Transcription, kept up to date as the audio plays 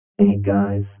Hey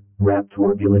guys, Rap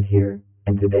Turbulent here,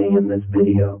 and today in this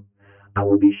video, I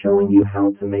will be showing you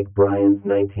how to make Brian's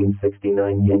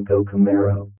 1969 Yenko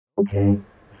Camaro. Okay,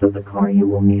 so the car you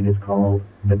will need is called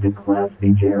the D-Class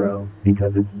Vigero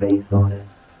because it's based on it.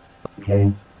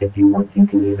 Okay, if you want you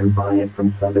can either buy it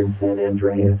from Southern San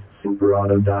Andreas,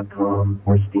 superauto.com,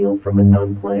 or steal from a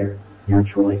known player, your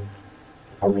choice.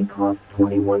 Only costs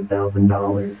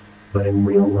 $21,000, but in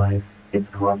real life, it's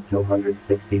cost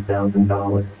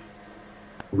 $260,000.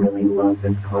 Really love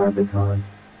this car because,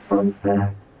 fun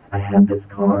fact, I had this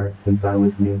car since I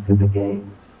was new to the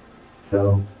game.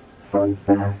 So, fun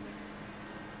fact.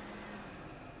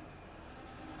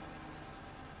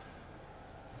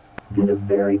 Did a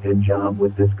very good job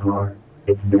with this car.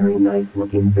 It's very nice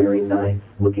looking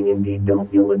indeed.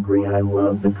 Don't you'll agree? I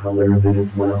love the color of it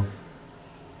as well.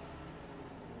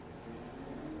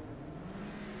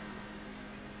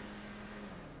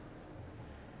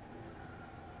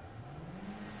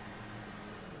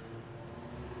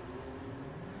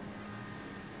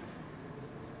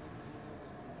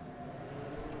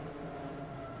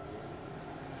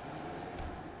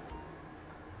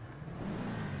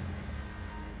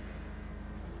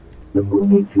 The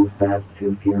movie Too Fast,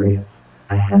 Too Furious.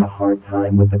 I had a hard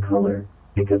time with the color,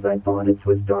 because I thought it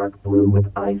was dark blue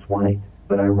with ice white,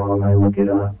 but I wrong. I look it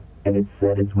up, and it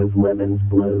said it was lemons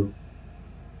blue.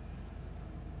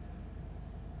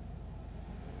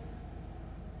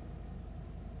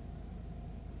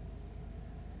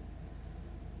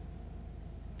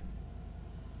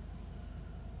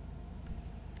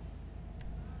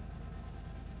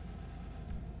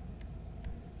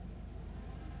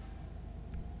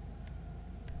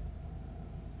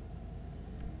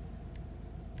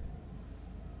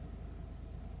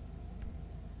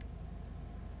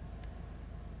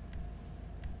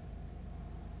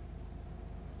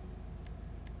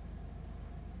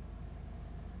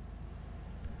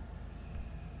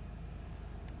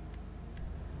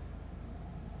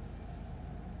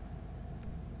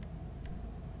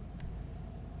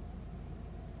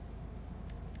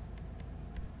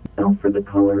 Now for the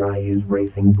color I use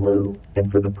racing blue,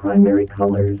 and for the primary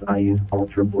colors I use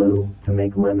ultra blue to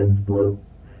make lemons blue.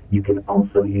 You can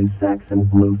also use Saxon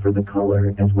blue for the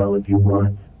color as well if you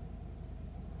want.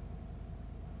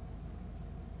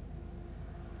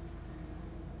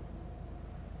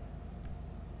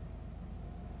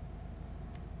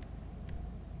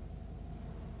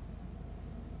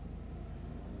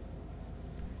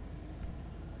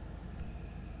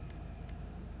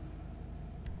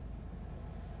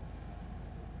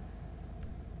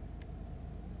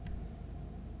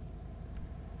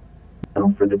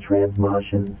 Now for the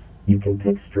transmissions, you can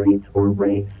pick street or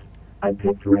race. I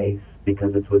picked race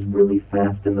because it was really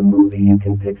fast in the movie. You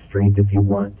can pick street if you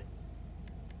want.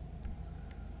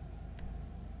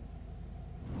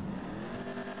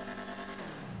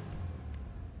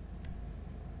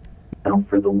 Now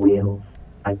for the wheels,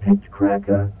 I picked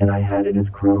Kraka and I had it as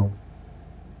chrome.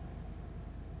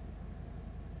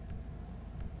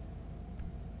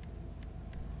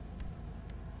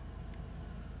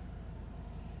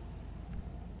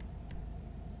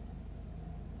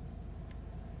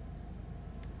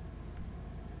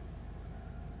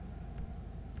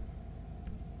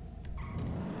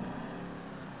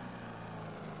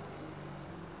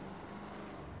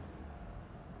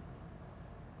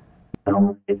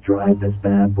 Now, it drive this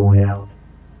bad boy out.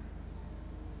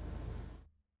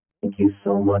 Thank you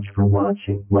so much for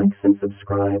watching. Like and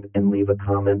subscribe and leave a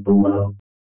comment below.